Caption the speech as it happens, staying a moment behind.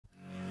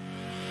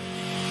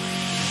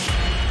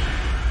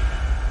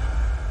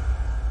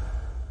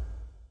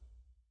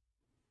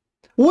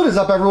What is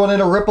up, everyone in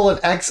a Ripple and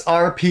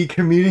XRP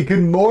community? Good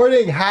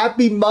morning.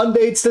 Happy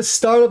Monday. It's the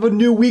start of a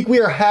new week.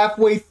 We are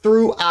halfway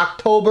through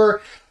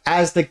October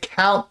as the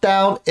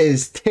countdown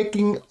is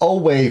ticking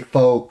away,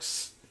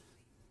 folks.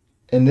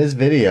 In this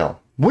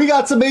video, we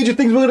got some major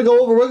things we're going to go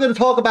over. We're going to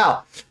talk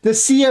about the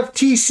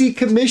CFTC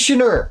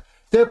commissioner,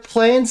 their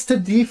plans to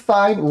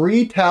define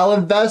retail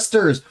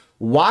investors,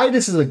 why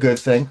this is a good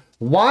thing,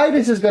 why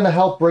this is going to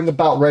help bring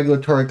about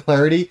regulatory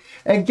clarity,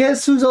 and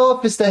guess whose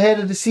office the head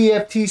of the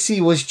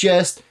CFTC was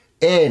just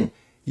in?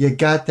 You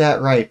got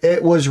that right.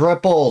 It was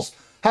Ripple's.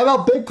 How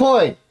about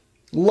Bitcoin?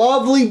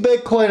 Lovely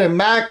Bitcoin, and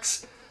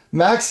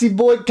Maxi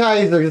Boy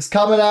Kaiser is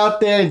coming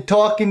out there and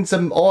talking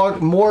some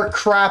more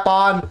crap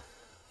on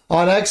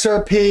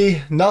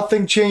XRP.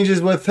 Nothing changes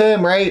with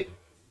him, right?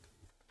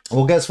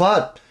 Well, guess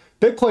what?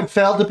 Bitcoin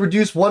failed to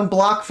produce one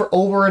block for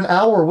over an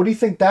hour. What do you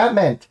think that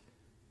meant?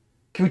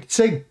 Can we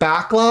say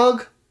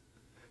backlog?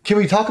 Can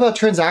we talk about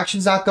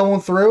transactions not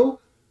going through?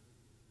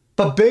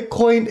 But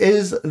Bitcoin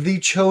is the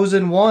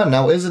chosen one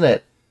now, isn't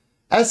it?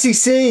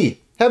 SEC,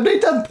 have they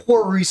done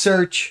poor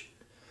research?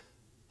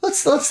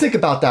 Let's think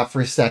about that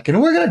for a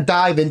second. We're going to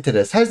dive into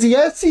this. Has the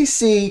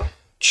SEC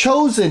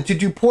chosen to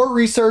do poor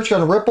research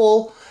on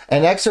Ripple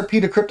and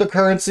XRP to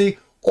cryptocurrency,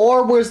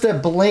 or was there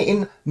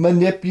blatant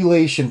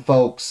manipulation,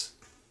 folks?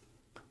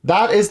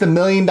 That is the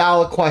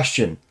million-dollar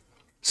question.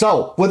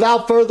 So,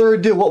 without further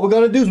ado, what we're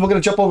going to do is we're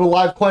going to jump over to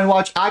Live Coin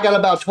Watch. I got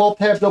about 12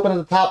 tabs open at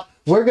the top.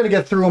 We're going to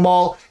get through them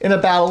all in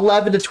about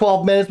 11 to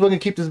 12 minutes. We're going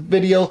to keep this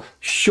video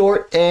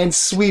short and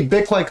sweet.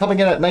 Bitcoin coming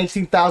in at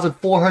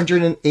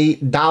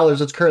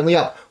 $19,408. It's currently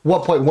up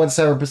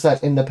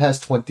 1.17% in the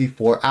past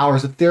 24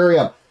 hours.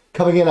 Ethereum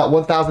coming in at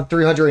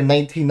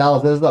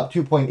 $1,319. That is up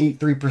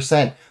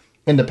 2.83%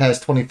 in the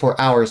past 24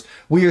 hours.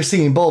 We are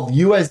seeing both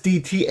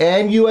USDT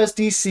and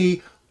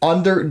USDC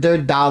under their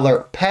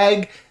dollar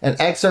peg, and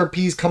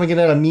XRP's coming in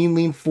at a mean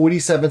lean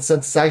 47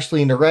 cents. It's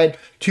actually in the red,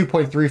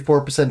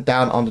 2.34%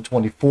 down on the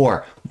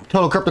 24.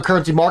 Total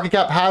cryptocurrency market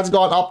cap has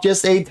gone up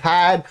just a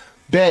tad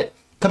bit,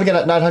 coming in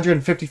at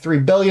 953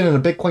 billion,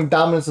 and the Bitcoin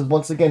dominance is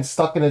once again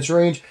stuck in its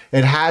range.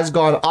 It has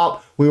gone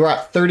up. We were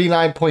at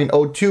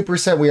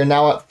 39.02%. We are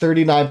now at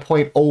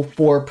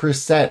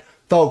 39.04%.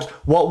 Folks,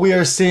 what we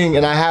are seeing,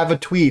 and I have a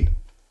tweet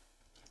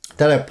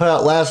that I put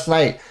out last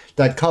night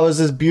that covers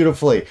this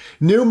beautifully.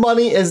 New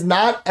money is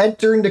not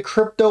entering the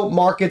crypto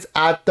markets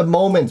at the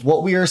moment.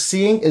 What we are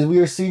seeing is we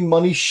are seeing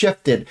money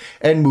shifted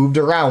and moved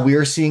around. We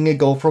are seeing it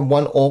go from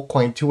one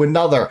altcoin to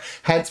another.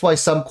 Hence why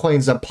some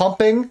coins are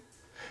pumping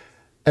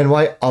and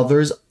why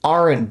others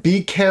aren't.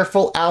 Be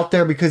careful out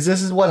there, because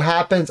this is what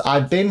happens.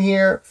 I've been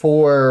here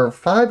for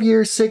 5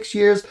 years, 6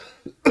 years.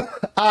 I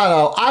don't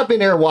know. I've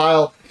been here a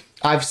while.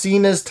 I've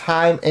seen this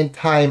time and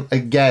time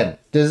again.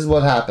 This is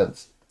what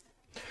happens.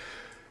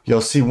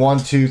 You'll see 1,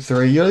 2,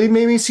 3. You'll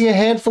maybe see a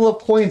handful of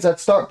coins that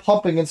start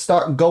pumping and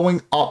start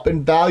going up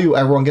in value.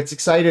 Everyone gets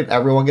excited.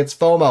 Everyone gets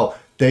FOMO.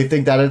 They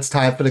think that it's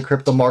time for the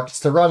crypto markets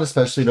to run,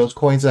 especially those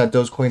coins, and that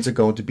those coins are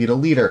going to be the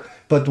leader.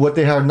 But what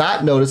they are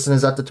not noticing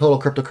is that the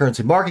total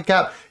cryptocurrency market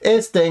cap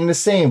is staying the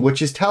same,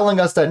 which is telling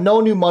us that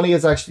no new money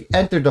has actually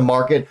entered the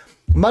market.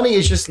 Money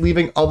is just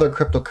leaving other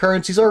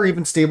cryptocurrencies or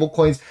even stable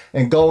coins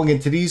and going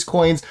into these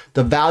coins.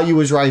 The value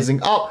is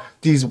rising up.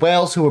 These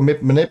whales who are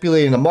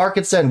manipulating the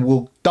markets and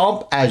will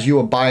dump as you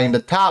are buying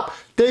the top.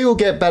 They will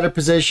get better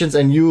positions,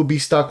 and you will be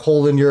stuck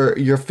holding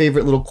your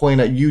favorite little coin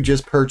that you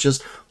just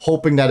purchased,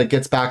 hoping that it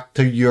gets back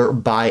to your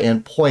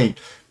buy-in point.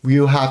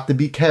 You have to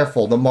be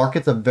careful. The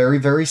markets are very,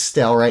 very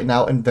stale right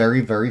now and very,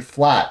 very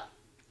flat.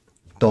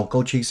 Don't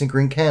go chasing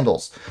green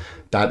candles.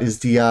 That is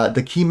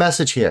the key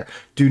message here.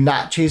 Do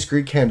not chase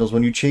green candles.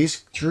 When you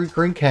chase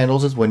green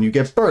candles is when you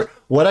get burnt.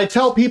 What I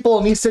tell people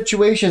in these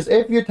situations,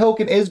 if your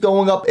token is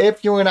going up,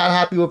 if you're not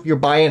happy with your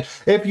buy-in,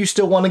 if you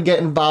still want to get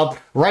involved,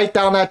 write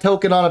down that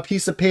token on a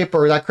piece of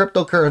paper or that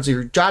cryptocurrency,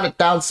 or jot it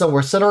down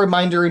somewhere, set a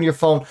reminder in your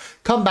phone,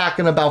 come back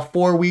in about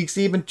 4 weeks,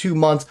 even 2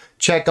 months,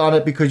 check on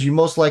it, because you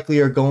most likely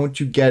are going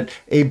to get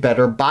a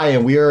better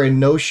buy-in. We are in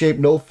no shape,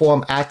 no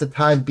form at the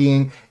time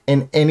being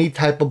in any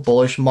type of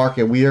bullish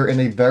market. We are in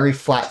a very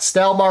flat,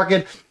 stale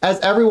market, as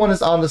everyone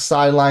is on the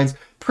sidelines,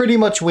 pretty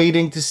much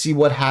waiting to see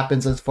what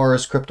happens as far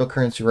as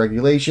cryptocurrency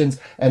regulations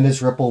and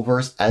this Ripple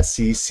versus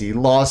SEC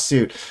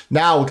lawsuit.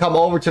 Now we come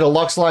over to the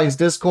Lux Lines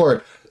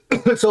Discord.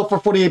 So for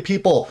 48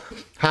 people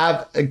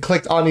have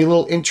clicked on the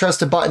little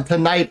interested button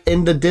tonight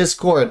in the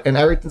Discord, and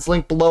everything's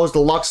linked below is the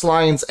Lux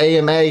Lines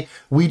AMA.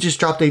 We just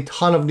dropped a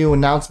ton of new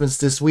announcements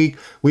this week.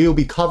 We will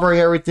be covering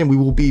everything. We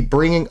will be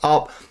bringing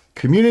up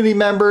community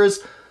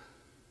members,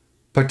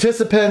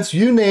 participants,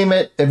 you name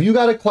it. If you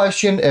got a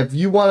question, if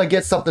you want to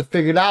get something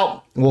figured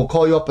out, we'll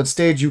call you up on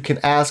stage. You can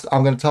ask.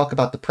 I'm going to talk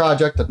about the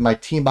project that my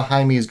team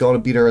behind me is going to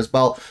be there as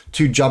well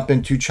to jump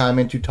in, to chime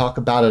in, to talk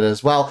about it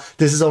as well.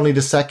 This is only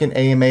the second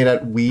AMA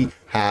that we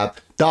have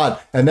done.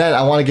 And then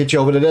I want to get you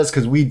over to this,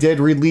 because we did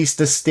release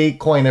the stake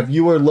coin. If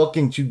you are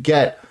looking to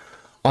get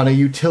on a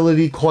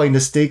utility coin,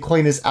 the stake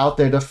coin is out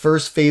there. The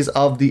first phase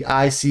of the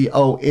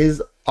ICO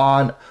is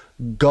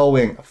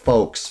ongoing,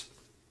 folks.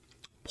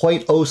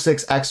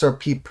 0.06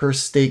 XRP per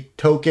stake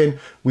token.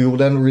 We will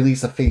then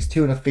release a phase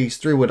 2 and a phase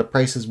 3 where the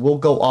prices will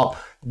go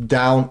up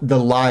down the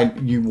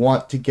line. You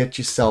want to get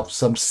yourself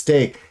some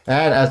stake.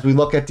 And as we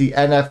look at the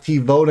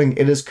NFT voting,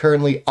 it is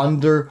currently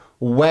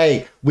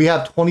underway. We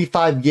have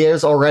 25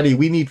 years already.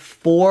 We need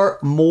 4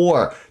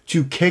 more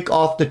to kick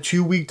off the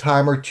 2-week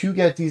timer to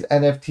get these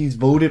NFTs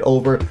voted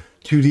over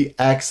to the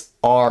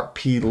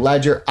XRP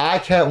ledger. I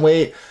can't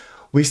wait.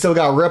 We still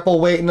got Ripple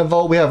waiting to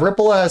vote. We have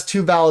Ripple has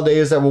 2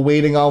 validators that we're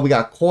waiting on. We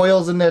got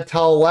Coils in there,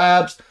 Tell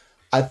Labs.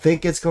 I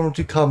think it's going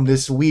to come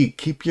this week.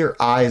 Keep your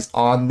eyes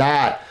on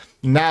that.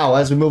 Now,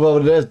 as we move over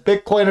to this,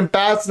 Bitcoin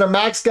ambassador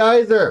Max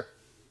Geyser.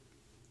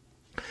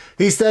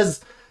 He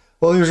says,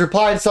 well, he was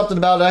replying to something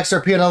about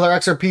XRP, another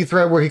XRP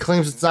thread where he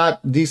claims it's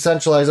not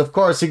decentralized. Of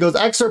course, he goes,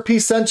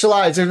 XRP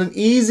centralized. There's an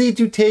easy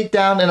to take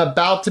down and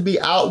about to be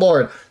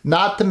outlawed.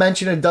 Not to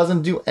mention it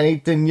doesn't do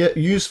anything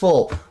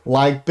useful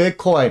like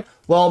Bitcoin.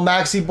 Well,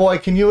 Maxi boy,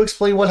 can you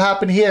explain what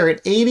happened here? An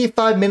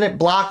 85-minute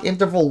block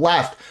interval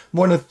left.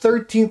 More than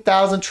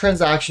 13,000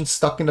 transactions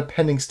stuck in a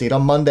pending state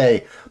on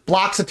Monday.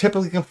 Blocks are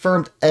typically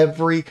confirmed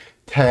every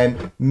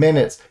 10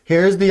 minutes.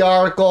 Here's the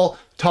article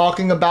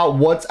talking about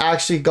what's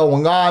actually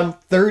going on.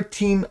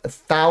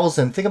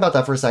 13,000. Think about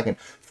that for a second.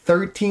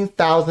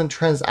 13,000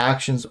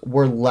 transactions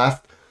were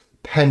left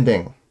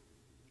pending.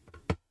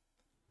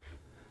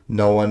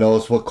 No one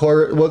knows what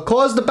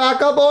caused the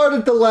backup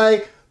order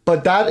delay,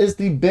 but that is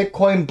the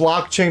Bitcoin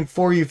blockchain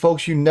for you,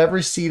 folks. You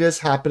never see this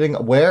happening.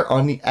 Where?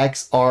 On the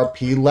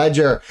XRP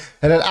ledger.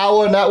 And then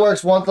Owl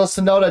Networks wants us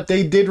to know that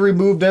they did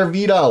remove their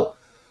veto,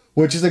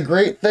 which is a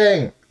great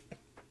thing.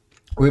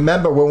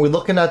 Remember, when we're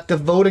looking at the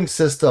voting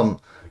system,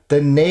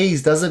 the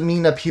nays doesn't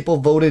mean that people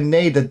voted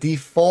nay. The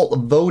default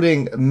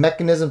voting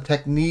mechanism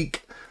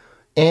technique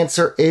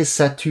answer is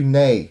set to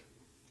nay.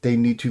 They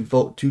need to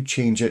vote to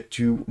change it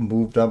to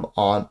move them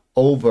on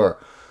over.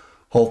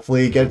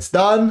 Hopefully it gets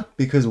done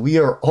because we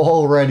are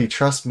all ready.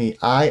 Trust me,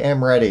 I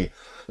am ready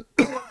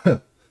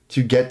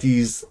to get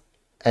these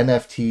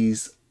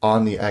NFTs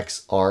on the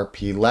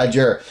XRP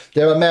ledger.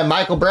 There, my man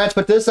Michael Branch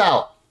put this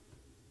out.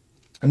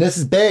 And this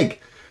is big.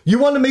 You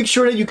want to make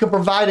sure that you can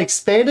provide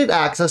expanded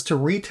access to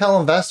retail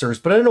investors,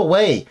 but in a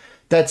way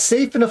that's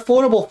safe and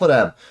affordable for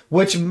them,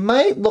 which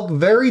might look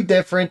very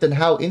different than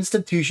how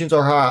institutions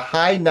or how a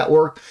high net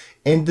worth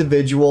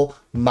individual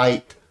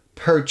might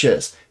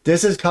purchase.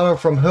 This is coming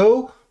from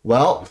who?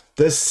 Well,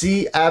 the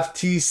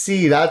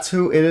CFTC. That's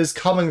who it is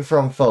coming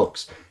from,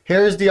 folks.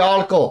 Here's the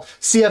article.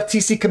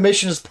 CFTC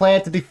commissioners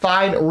plan to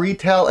define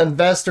retail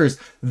investors.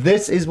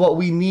 This is what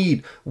we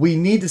need. We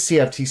need the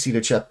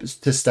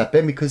CFTC to step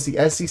in because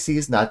the SEC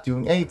is not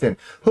doing anything.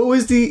 Who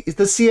is the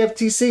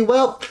CFTC?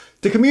 Well,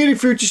 the Community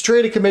Futures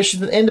Trading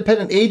Commission is an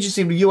independent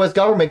agency of the U.S.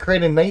 government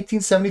created in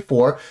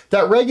 1974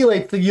 that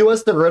regulates the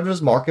U.S.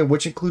 derivatives market,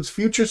 which includes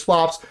future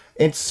swaps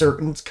and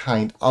certain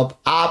kind of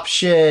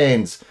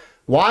options.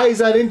 Why is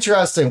that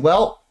interesting?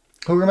 Well,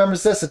 who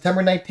remembers this?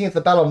 September 19th,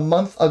 about a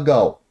month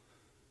ago.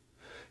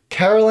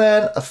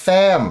 Caroline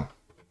Pham.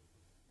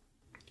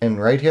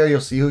 And right here,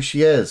 you'll see who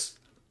she is.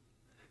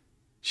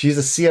 She's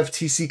a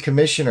CFTC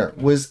commissioner.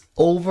 Was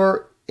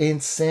over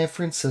in San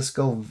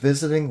Francisco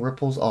visiting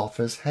Ripple's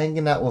office,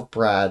 hanging out with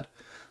Brad.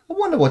 I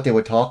wonder what they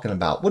were talking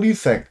about. What do you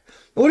think?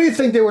 What do you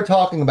think they were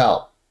talking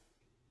about?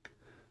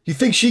 You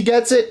think she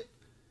gets it?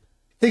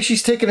 Think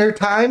she's taking her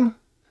time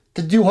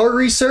to do her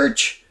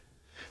research?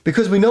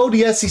 Because we know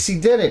the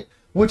SEC didn't,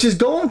 which is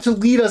going to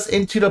lead us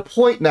into the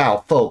point now,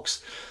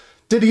 folks.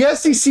 Did the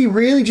SEC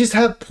really just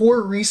have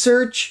poor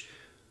research?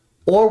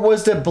 Or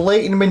was there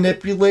blatant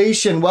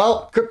manipulation?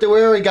 Well, Crypto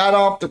Era got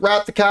off the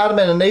Roth IRA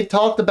and they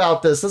talked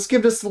about this. Let's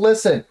give this a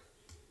listen.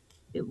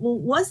 Well,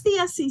 was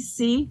the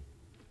SEC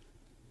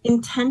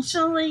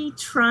intentionally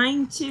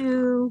trying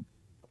to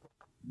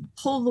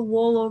pull the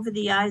wool over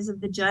the eyes of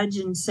the judge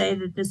and say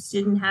that this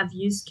didn't have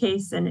use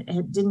case and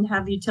it didn't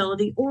have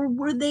utility? Or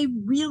were they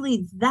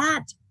really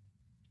that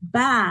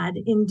bad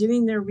in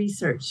doing their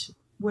research,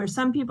 where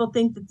some people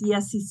think that the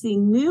SEC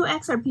knew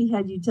XRP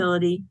had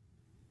utility,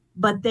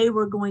 but they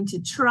were going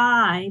to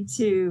try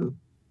to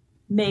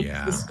make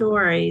the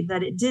story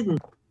that it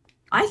didn't?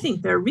 I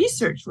think their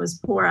research was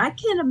poor. I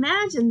can't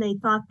imagine they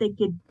thought they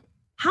could.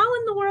 How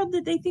in the world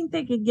did they think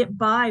they could get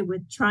by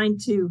with trying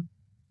to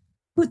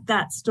put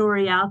that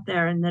story out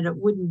there and that it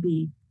wouldn't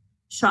be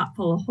shot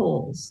full of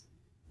holes?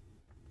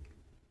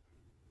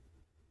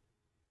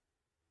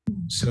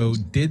 So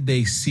did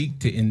they seek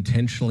to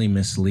intentionally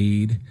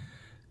mislead?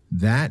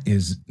 That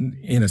is,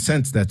 in a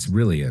sense, that's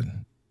really a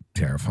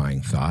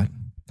terrifying thought.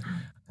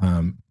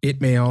 It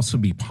may also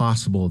be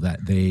possible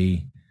that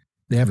they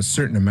have a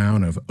certain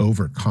amount of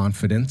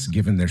overconfidence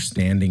given their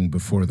standing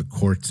before the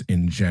courts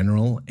in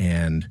general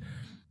and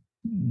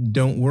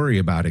don't worry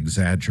about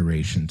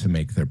exaggeration to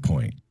make their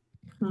point.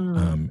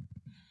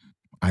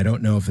 I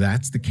don't know if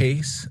that's the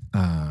case.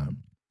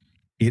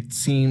 It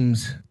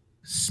seems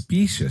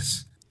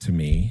specious to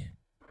me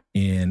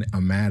in a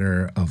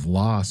matter of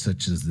law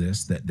such as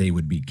this that they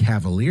would be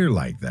cavalier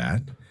like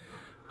that.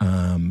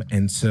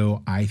 And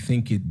so I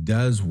think it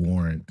does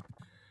warrant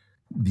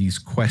these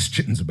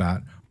questions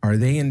about, are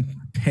they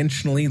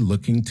intentionally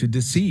looking to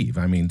deceive?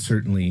 I mean,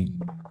 certainly,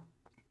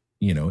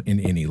 you know, in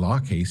any law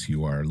case,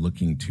 you are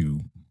looking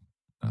to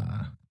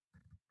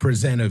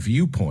present a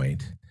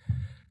viewpoint,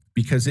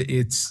 because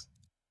it's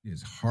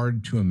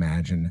hard to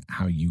imagine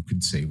how you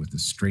could say with a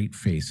straight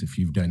face, if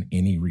you've done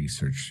any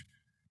research,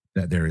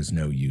 that there is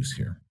no use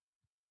here.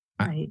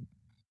 Right.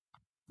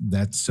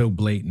 That's so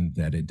blatant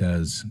that it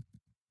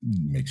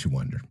makes you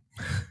wonder.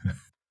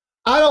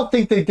 I don't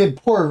think they did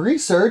poor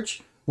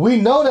research. We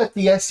know that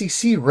the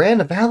SEC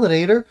ran a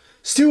validator.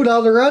 Stu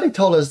already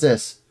told us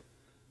this.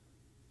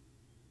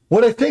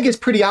 What I think is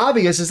pretty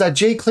obvious is that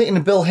Jay Clayton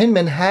and Bill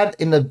Hinman had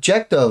an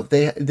objective.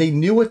 They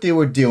knew what they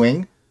were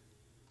doing.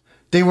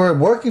 They were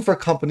working for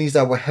companies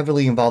that were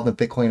heavily involved in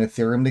Bitcoin and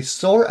Ethereum. They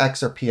saw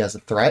XRP as a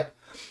threat.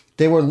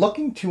 They were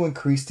looking to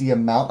increase the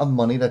amount of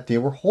money that they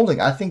were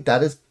holding. I think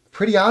that is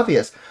pretty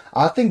obvious.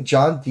 I think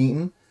John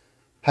Deaton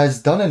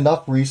has done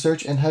enough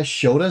research and has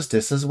showed us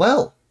this as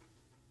well.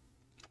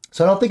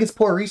 So I don't think it's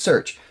poor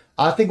research.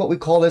 I think what we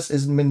call this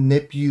is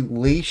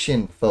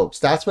manipulation, folks.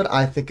 That's what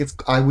I think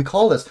we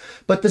call this.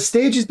 But the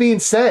stage is being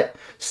set.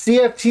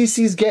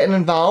 CFTC is getting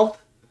involved.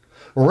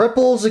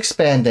 Ripple's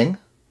expanding.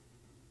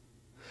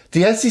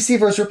 The SEC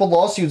versus Ripple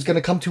lawsuit is going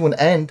to come to an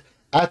end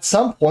at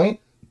some point,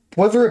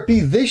 whether it be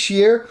this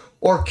year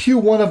or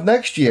Q1 of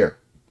next year.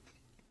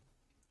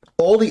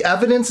 All the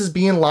evidence is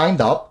being lined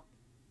up.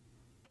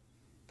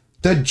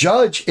 The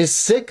judge is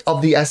sick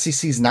of the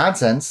SEC's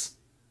nonsense.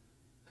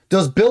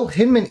 Those Bill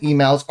Hinman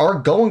emails are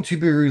going to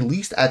be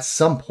released at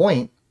some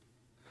point.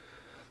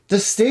 The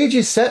stage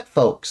is set,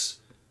 folks.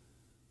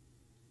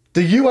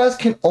 The US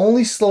can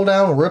only slow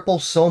down Ripple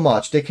so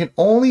much. They can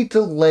only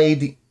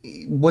delay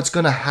what's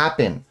going to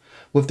happen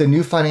with the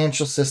new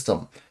financial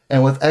system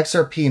and with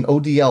XRP and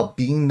ODL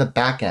being the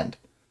back end.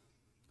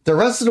 The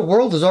rest of the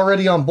world is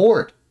already on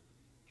board.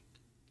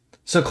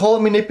 So call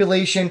it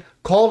manipulation,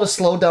 call it a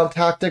slowdown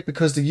tactic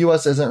because the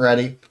US isn't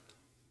ready.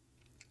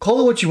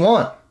 Call it what you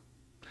want.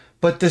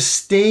 But the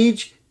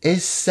stage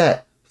is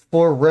set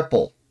for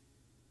Ripple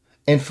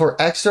and for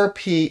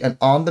XRP and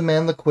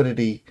on-demand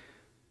liquidity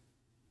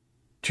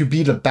to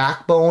be the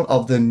backbone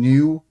of the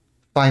new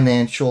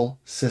financial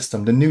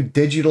system, the new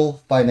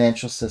digital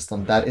financial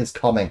system that is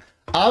coming.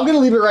 I'm going to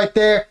leave it right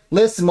there.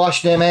 Listen,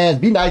 wash your damn hands.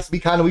 Be nice, be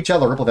kind to each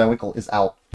other. Ripple Van Winkle is out.